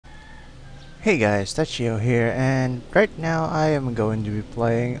Hey guys, Tachio here, and right now I am going to be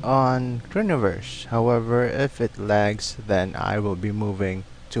playing on Universe. However, if it lags, then I will be moving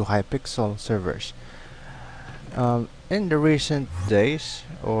to Hypixel servers. In the recent days,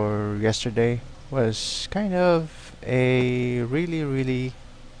 or yesterday, was kind of a really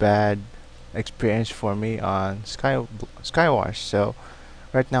bad experience for me on Skywars. So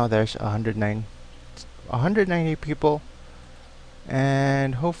right now there's 190 people,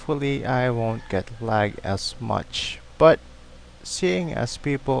 and hopefully I won't get lag as much. But seeing as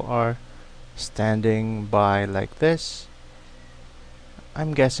people are standing by like this,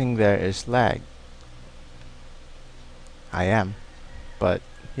 I'm guessing there is lag. I am. But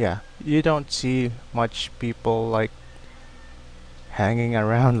yeah, you don't see much people like hanging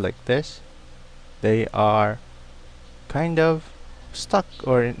around like this. They are kind of stuck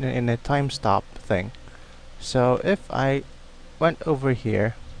or in a time stop thing. So if I went over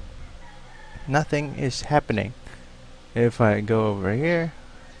here, nothing is happening. If I go over here,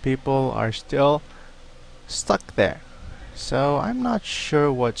 people are still stuck there. So I'm not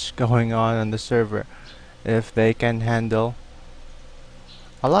sure what's going on the server. If they can handle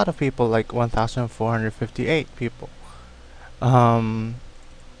a lot of people, like 1,458 people. Um,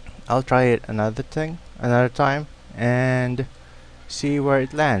 I'll try it another time, and see where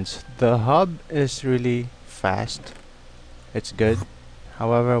it lands. The hub is really fast. It's good.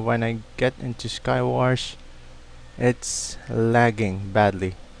 However, when I get into Skywars, it's lagging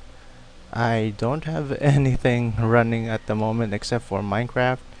badly. I don't have anything running at the moment except for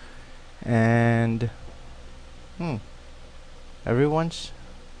Minecraft, and everyone's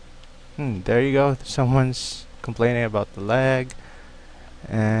there you go. Someone's complaining about the lag,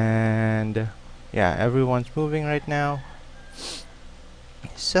 and yeah, everyone's moving right now.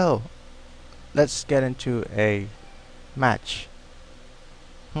 So let's get into a match.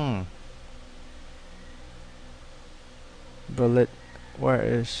 Bullet, where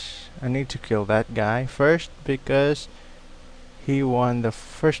is? I need to kill that guy first because he won the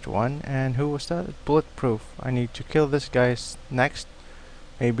first one. And who was that? Bulletproof. I need to kill this guy next.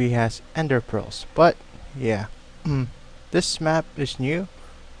 Maybe he has ender pearls. But yeah, this map is new.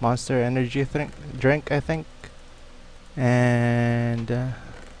 Monster energy drink, I think. And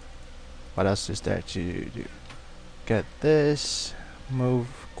what else is there to do? Get this. Move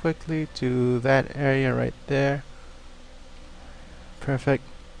quickly to that area right there. Perfect.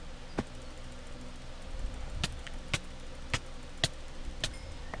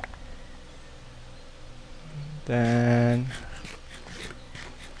 Then,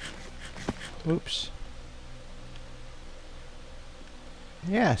 oops.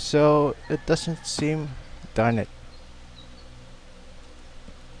 Yeah, so it doesn't seem, darn it.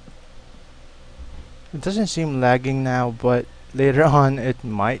 It doesn't seem lagging now, but later on it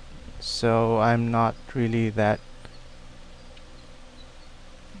might. So I'm not really that.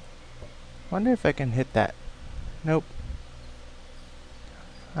 Wonder if I can hit that. Nope.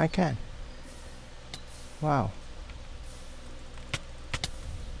 I can. Wow.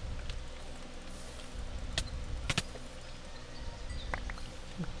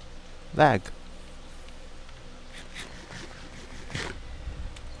 Lag.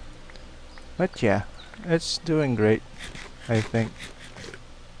 But yeah, it's doing great, I think,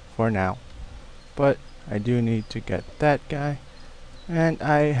 for now. But I do need to get that guy, and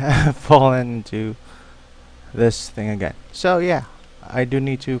I have fallen into this thing again. So yeah, I do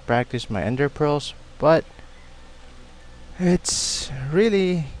need to practice my ender pearls, but it's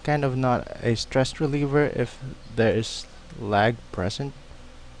really kind of not a stress reliever if there is lag present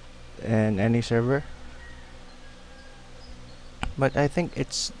in any server. But I think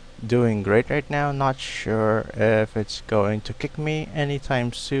it's doing great right now. Not sure if it's going to kick me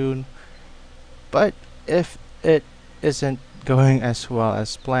anytime soon, but if it isn't going as well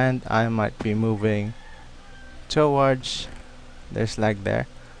as planned, I might be moving towards, there's lag there,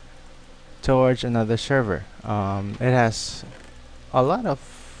 towards another server. It has a lot of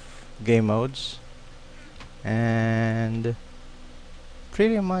game modes, and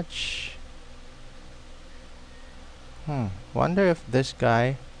pretty much wonder if this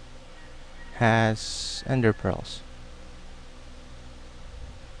guy has ender pearls.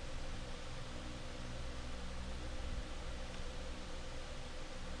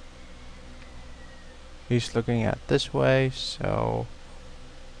 He's looking at this way, so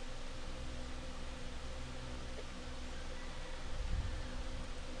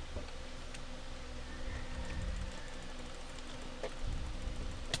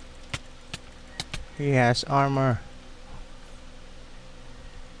he has armor.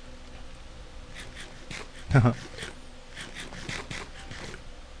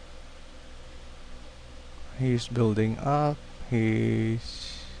 He's building up.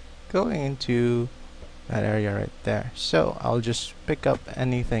 He's going into that area right there. So I'll just pick up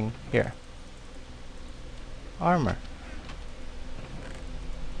anything here. Armor.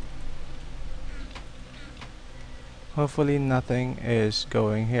 Hopefully nothing is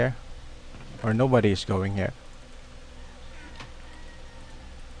going here. Or nobody is going here.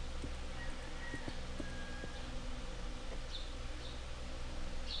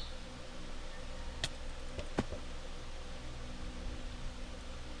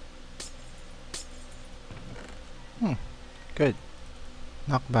 Good.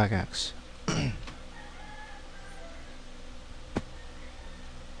 Knockback axe.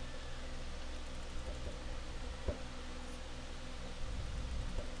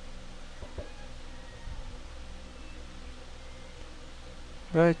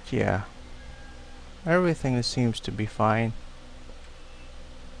 But yeah, everything seems to be fine.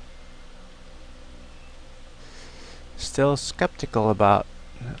 Still skeptical about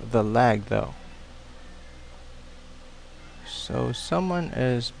the lag though. So someone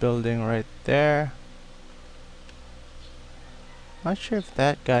is building right there. Not sure if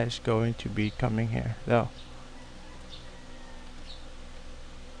that guy is going to be coming here though.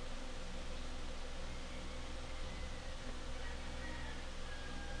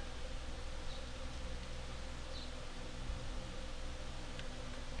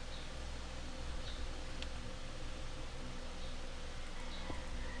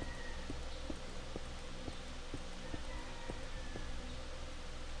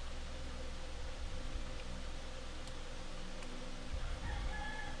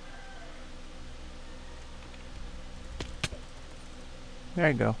 There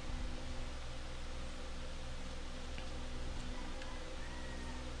you go.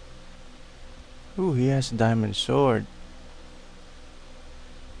 Ooh, he has a diamond sword.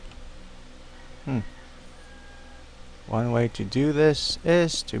 One way to do this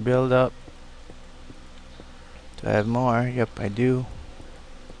is to build up. Do I have more? Yep, I do.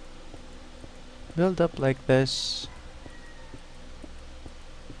 Build up like this.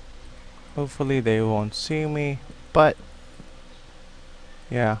 Hopefully they won't see me, but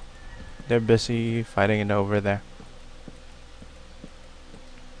yeah, they're busy fighting it over there.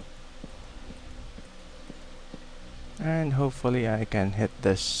 And hopefully I can hit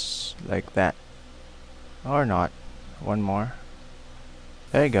this like that. Or not. One more.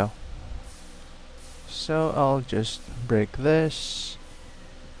 There you go. So I'll just break this.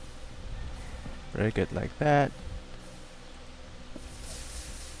 Break it like that.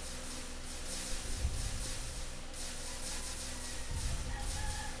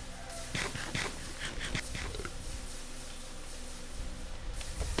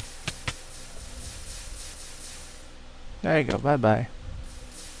 There you go, bye bye.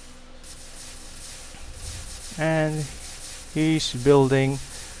 And he's building,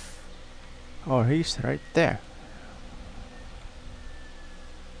 or he's right there.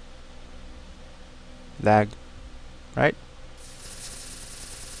 Lag, right?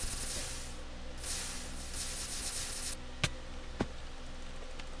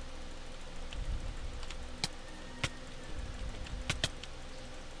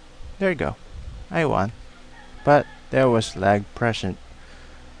 There you go, I won. But there was lag present.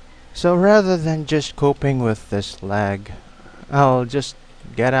 So rather than just coping with this lag, I'll just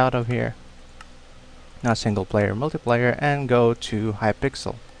get out of here, not single player, multiplayer, and go to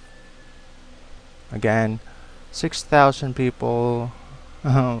Hypixel. Again, 6,000 people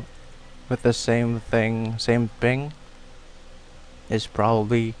with the same thing, same ping, is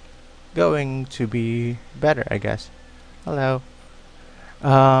probably going to be better, I guess. Hello.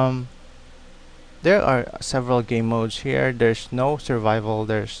 There are several game modes here. There's no survival,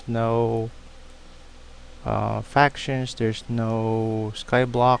 there's no factions, there's no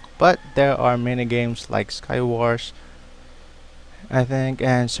skyblock, but there are mini games like Sky Wars, I think,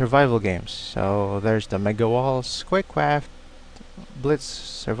 and survival games. So there's the Mega Walls, Quakecraft, Blitz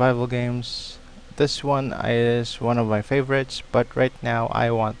survival games. This one is one of my favorites, but right now I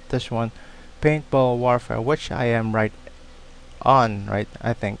want this one, Paintball Warfare, which I am right on, right?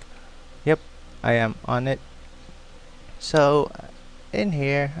 I think. Yep, I am on it. So in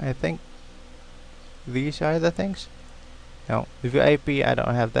here, I think these are the things. No, the VIP, I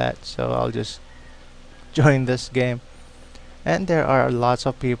don't have that, so I'll just join this game. And there are lots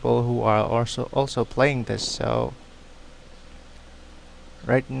of people who are also playing this, so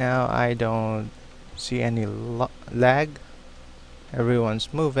right now I don't see any lag.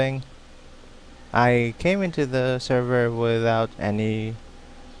 Everyone's moving. I came into the server without any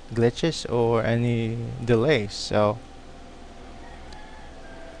glitches or any delays, so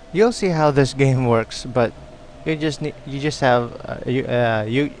you'll see how this game works. But you just have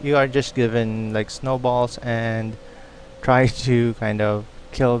you are just given like snowballs and try to kind of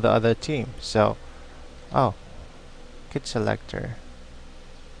kill the other team. So, oh, kit selector.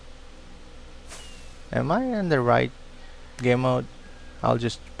 Am I in the right game mode? I'll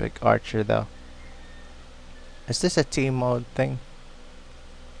just pick archer though. Is this a team mode thing?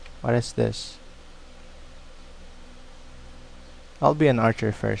 What is this? I'll be an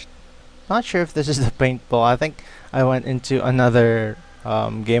archer first. Not sure if this is the paintball. I think I went into another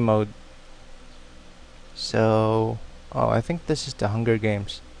game mode. So, oh, I think this is the Hunger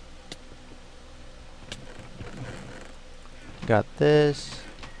Games. Got this.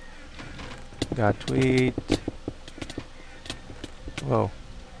 Got tweet. Whoa.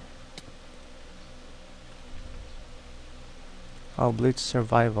 Oh, Blitz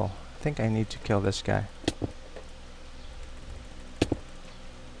survival. I think I need to kill this guy.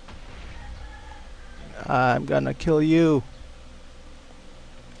 I'm gonna kill you.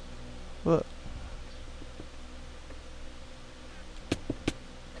 What?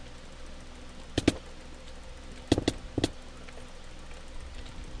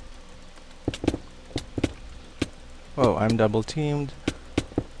 Whoa, I'm double teamed.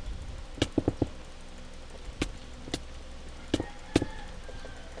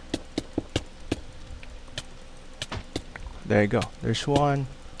 There you go. There's one.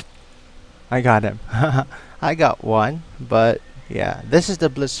 I got him. I got one, but yeah, this is the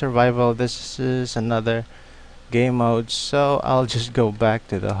Blitz survival. This is another game mode, so I'll just go back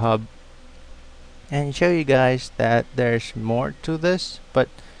to the hub and show you guys that there's more to this. But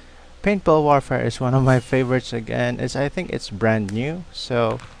Paintball Warfare is one of my favorites again. I think it's brand new,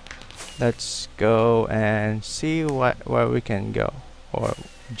 so let's go and see where we can go or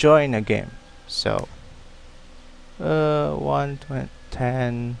join a game. So 1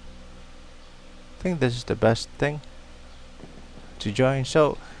 10. I think this is the best thing to join.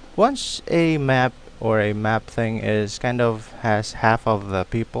 So once a map or a map thing is kind of has half of the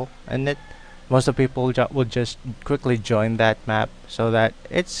people in it, most of the people would just quickly join that map so that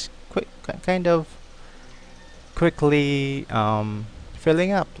it's kind of quickly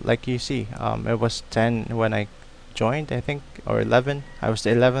filling up. Like you see, it was 10 when I joined, I think, or 11. I was the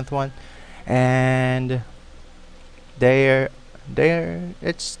 11th one, and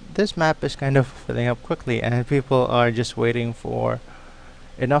this map is kind of filling up quickly, and people are just waiting for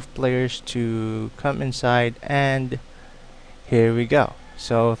enough players to come inside, and here we go.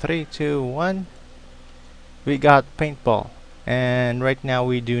 So 3 2 1, we got paintball, and right now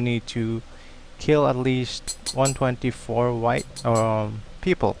we do need to kill at least 124 white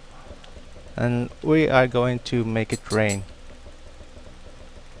people, and we are going to make it rain.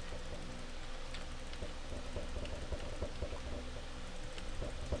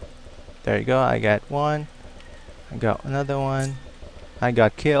 There you go, I got one. I got another one. I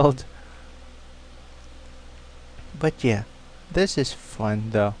got killed. But yeah, this is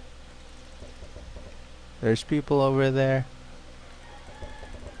fun though. There's people over there.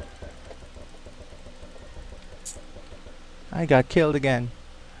 I got killed again.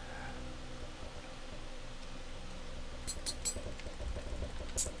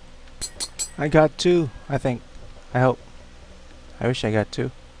 I got two, I think. I hope. I wish I got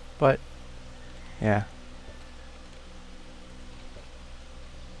two. But yeah.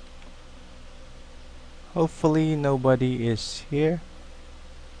 Hopefully nobody is here.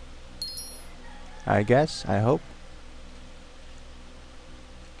 I guess, I hope.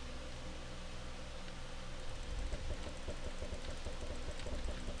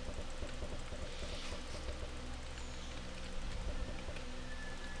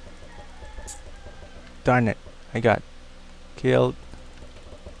 Darn it, I got killed.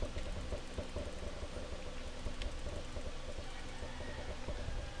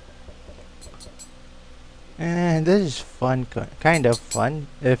 And this is fun, kind of fun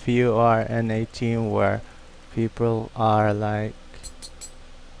if you are in a team where people are like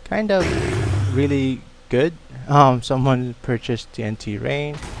kind of really good. Someone purchased TNT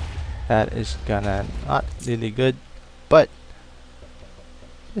Rain. That is gonna not really good, but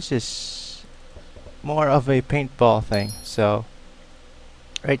this is more of a paintball thing. So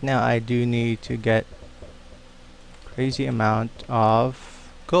right now I do need to get crazy amount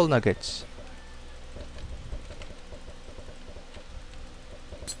of gold nuggets.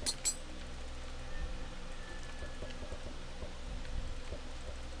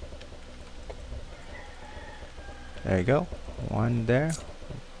 There you go, one there.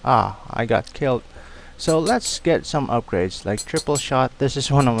 Ah, I got killed. So let's get some upgrades like triple shot. This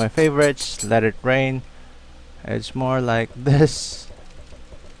is one of my favorites. Let it rain. It's more like this.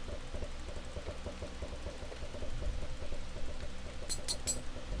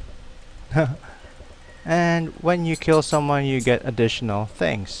 And when you kill someone, you get additional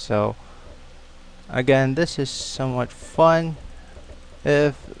things. So again, this is somewhat fun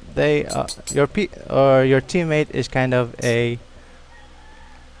if they your teammate is kind of a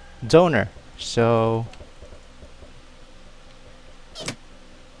donor. So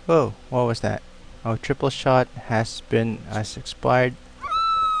whoa, what was that? Oh, triple shot has been expired.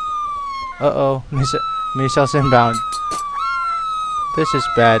 Uh-oh, missiles inbound. This is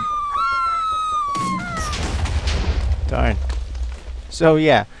bad. Darn. So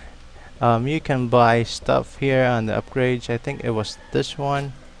yeah, you can buy stuff here on the upgrades. I think it was this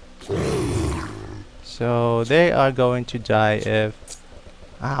one. So they are going to die if...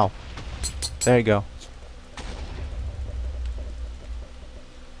 Ow. There you go.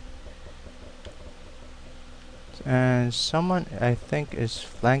 And someone, I think, is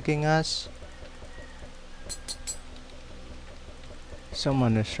flanking us.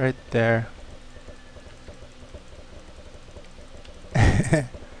 Someone is right there.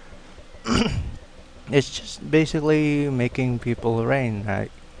 It's just basically making people rain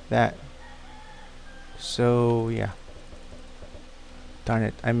like that. So yeah. Darn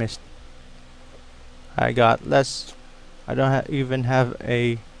it, I missed. I got less. I don't even have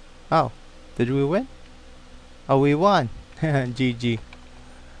a... Oh, did we win? Oh, we won. GG.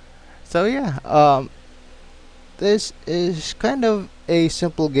 So yeah, this is kind of a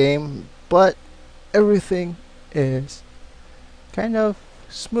simple game, but everything is kind of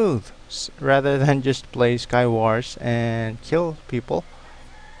smooth rather than just play Sky Wars and kill people.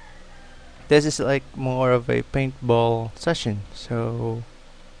 This is like more of a paintball session. So,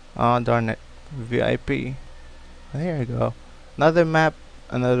 oh darn it, VIP. There you go. Another map,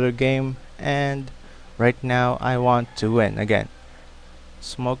 another game, and right now I want to win again.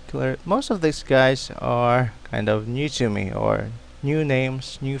 Smoke killer. Most of these guys are kind of new to me, or new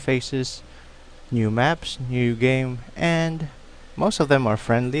names, new faces, new maps, new game, and most of them are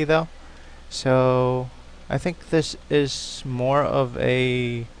friendly though. So I think this is more of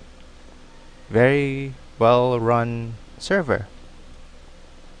a very well run server.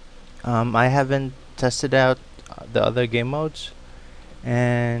 I haven't tested out the other game modes,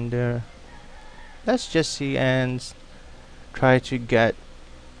 and let's just see and try to get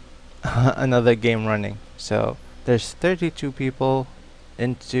another game running. So there's 32 people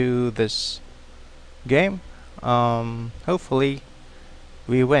into this game. Hopefully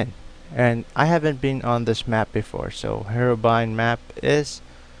we win. And I haven't been on this map before, so Herobrine map is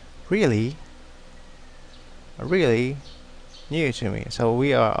really new to me. So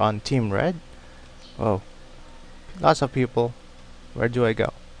we are on Team Red. Whoa, lots of people. Where do I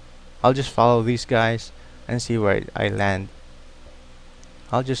go? I'll just follow these guys and see where I land.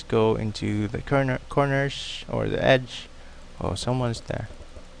 I'll just go into the corners or the edge. Oh, someone's there.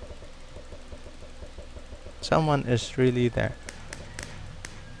 Someone is really there.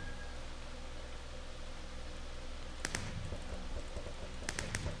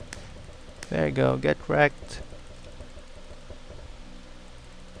 There you go, get wrecked.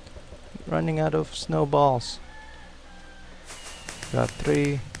 Running out of snowballs. Got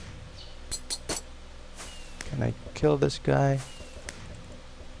 3. Can I kill this guy?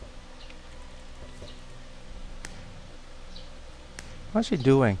 What's he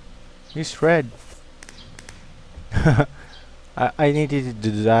doing? He's red. I needed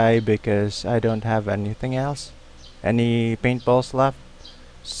to die because I don't have anything else. Any paintballs left.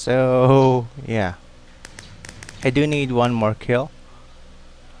 So yeah, I do need one more kill.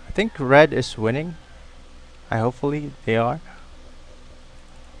 I think red is winning. Hopefully they are.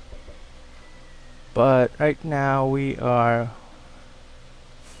 But right now we are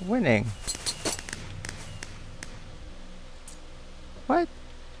winning. What?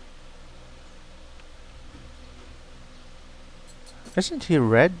 Isn't he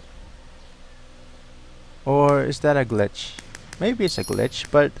red? Or is that a glitch? Maybe it's a glitch,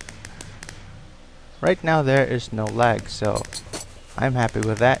 but right now there is no lag, so I'm happy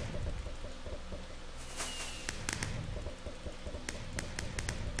with that.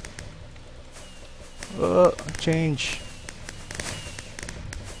 Change.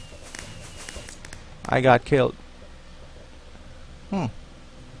 I got killed.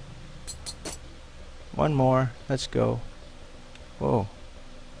 One more. Let's go. Whoa.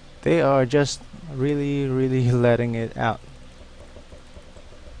 They are just really letting it out.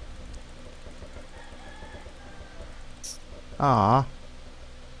 Ah,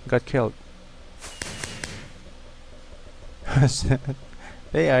 got killed.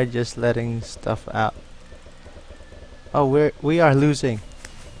 They are just letting stuff out. Oh, we are losing.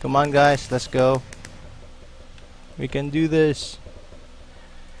 Come on, guys, let's go. We can do this.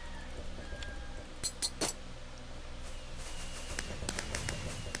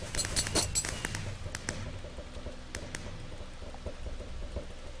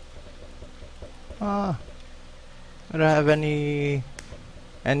 Ah, I don't have any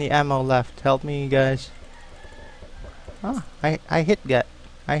ammo left. Help me, guys. Ah, I hit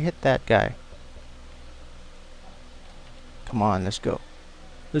that guy. Come on, let's go.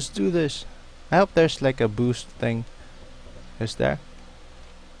 Let's do this. I hope there's like a boost thing. Is there?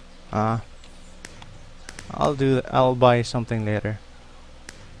 Ah, I'll buy something later.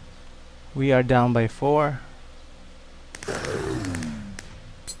 We are down by 4.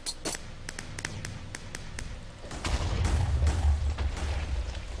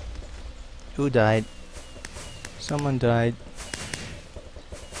 Who died? Someone died.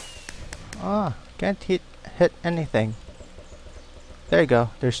 Ah, can't hit anything. There you go.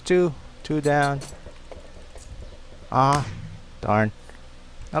 There's two down. Ah, darn.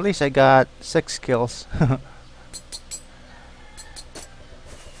 At least I got 6 kills.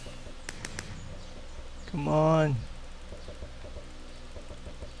 Come on.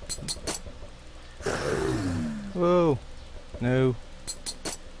 Whoa. No.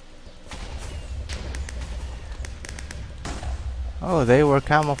 Oh, they were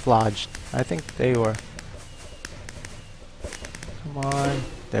camouflaged. I think they were. Come on.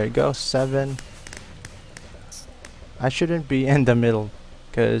 There you go. 7. I shouldn't be in the middle,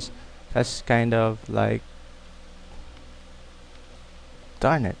 because that's kind of like...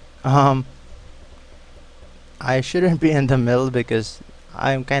 Darn it. I shouldn't be in the middle because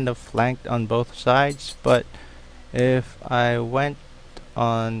I'm kind of flanked on both sides, but if I went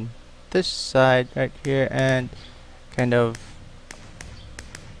on this side right here and kind of...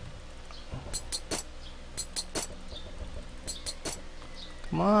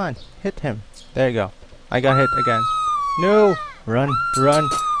 Come on, hit him. There you go. I got hit again. No! Run, run,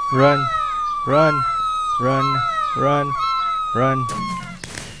 run, run, run, run, run.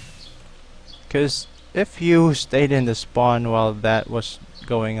 Because if you stayed in the spawn while that was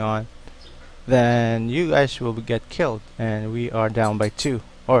going on, then you guys will get killed, and we are down by 2.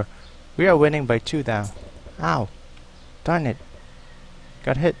 Or, we are winning by 2 now. Ow. Darn it.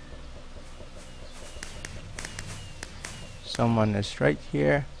 Got hit. Someone is right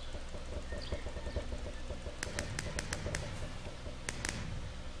here.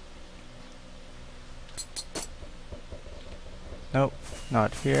 Nope,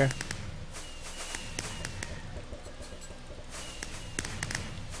 not here.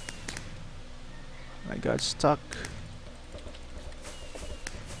 I got stuck.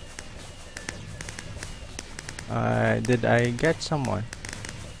 Did I get someone?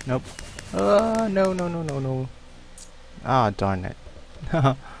 Nope. No, no, no, no, no. Ah, darn it.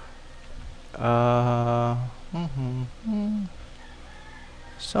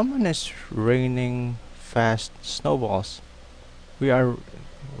 Someone is raining fast snowballs. We are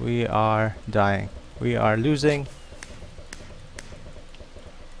dying. We are losing.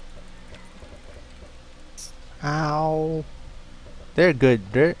 Ow. They're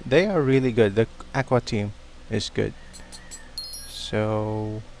good. They are really good. The Aqua team is good.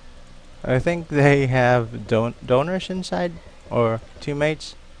 So I think they have donors inside, or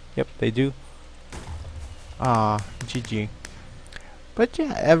teammates. Yep, they do. Ah, GG. But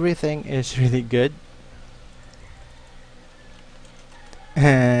yeah, everything is really good.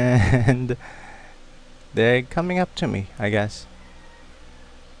 And they're coming up to me, I guess.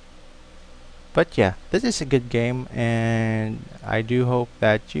 But yeah, this is a good game, and I do hope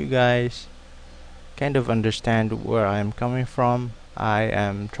that you guys kind of understand where I'm coming from. I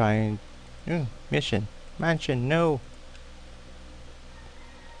am trying... mission. Mansion, no!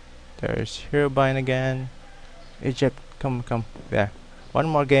 There's Herobrine again. Egypt, come. There. One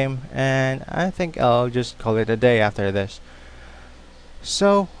more game, and I think I'll just call it a day after this.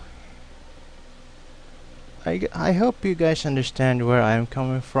 So, I hope you guys understand where I'm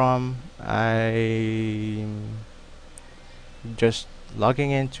coming from. I'm just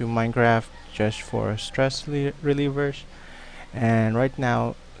logging into Minecraft just for stress relievers, and right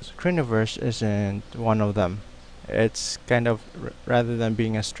now Stress-Reliver isn't one of them. It's kind of, rather than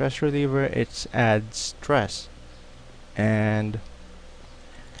being a stress reliever, it adds stress. And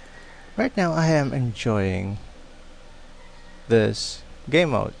right now I am enjoying this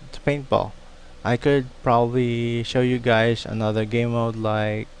game mode, the paintball. I could probably show you guys another game mode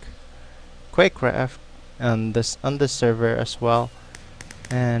like Quakecraft on this server as well.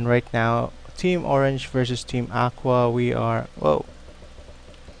 And right now, Team Orange versus Team Aqua. We are... Whoa!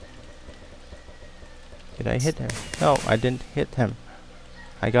 Did I hit him? No, I didn't hit him.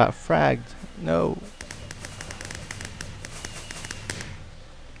 I got fragged. No.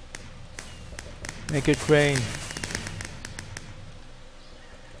 Make it rain.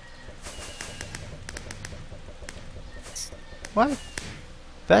 What?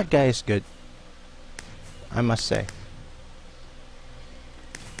 That guy is good. I must say.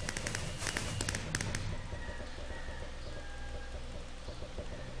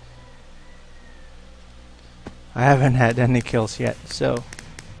 I haven't had any kills yet, so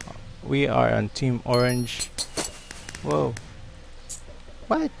we are on Team Orange. Whoa.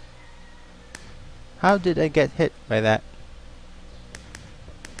 What? How did I get hit by that?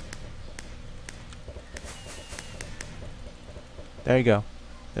 There you go.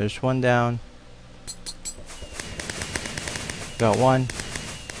 There's one down. Got one.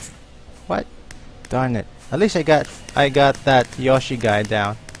 What? Darn it. At least I got that Yoshi guy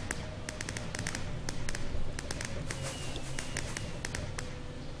down.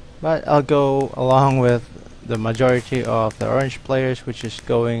 But I'll go along with the majority of the orange players, which is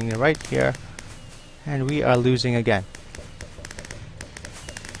going right here. And we are losing again.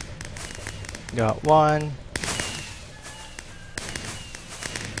 Got one.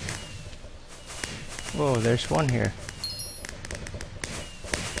 Whoa, there's one here.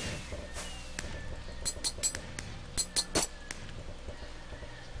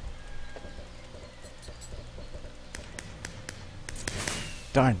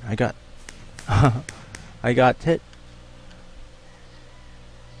 Darn, I got I got hit.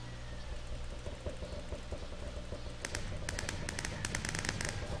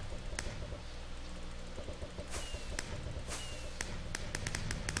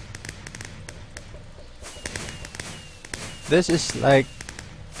 This is like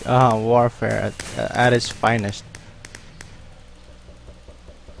warfare at its finest.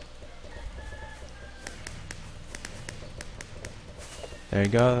 There you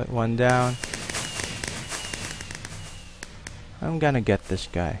go, one down. I'm gonna get this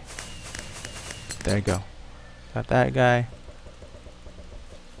guy. There you go. Got that guy.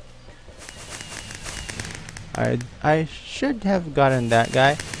 I should have gotten that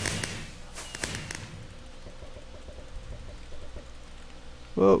guy.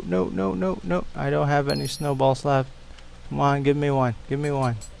 Whoa, no, no, no, no. I don't have any snowballs left. Come on, give me one. Give me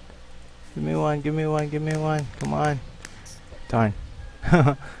one. Give me one, give me one, give me one. Come on. Darn.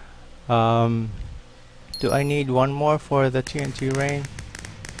 Do I need one more for the TNT rain?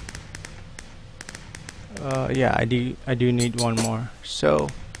 Yeah, I do need one more. So,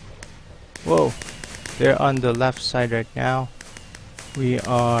 whoa, they're on the left side right now. We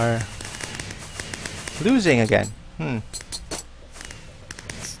are losing again.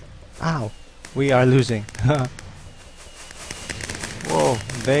 Ow, we are losing. Whoa,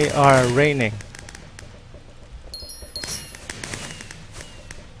 they are raining.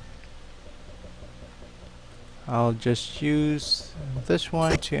 I'll just use this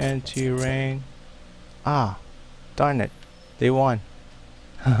one to anti-rain. Ah, darn it, they won.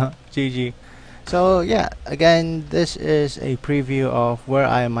 GG. So yeah, again, this is a preview of where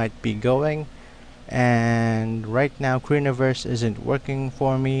I might be going. And right now Creaniverse isn't working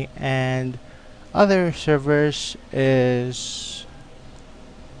for me, and other servers is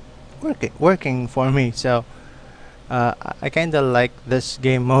working for me. So I kinda like this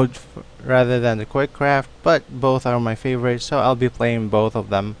game mode rather than the quick craft, but both are my favorites, so I'll be playing both of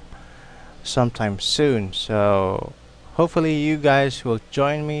them sometime soon. So hopefully you guys will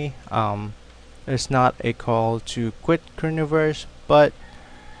join me. It's not a call to quit Creaniverse, but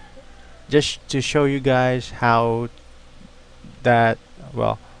just to show you guys how that,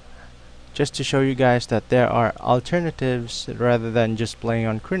 well, just to show you guys that there are alternatives rather than just playing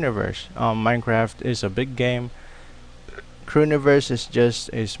on Creaniverse. Minecraft is a big game. Creaniverse is just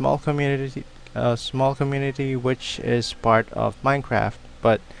a small community, which is part of Minecraft.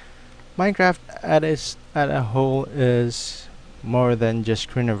 But Minecraft at a whole is more than just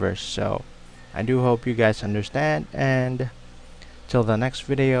Creaniverse. So I do hope you guys understand, and till the next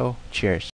video, cheers.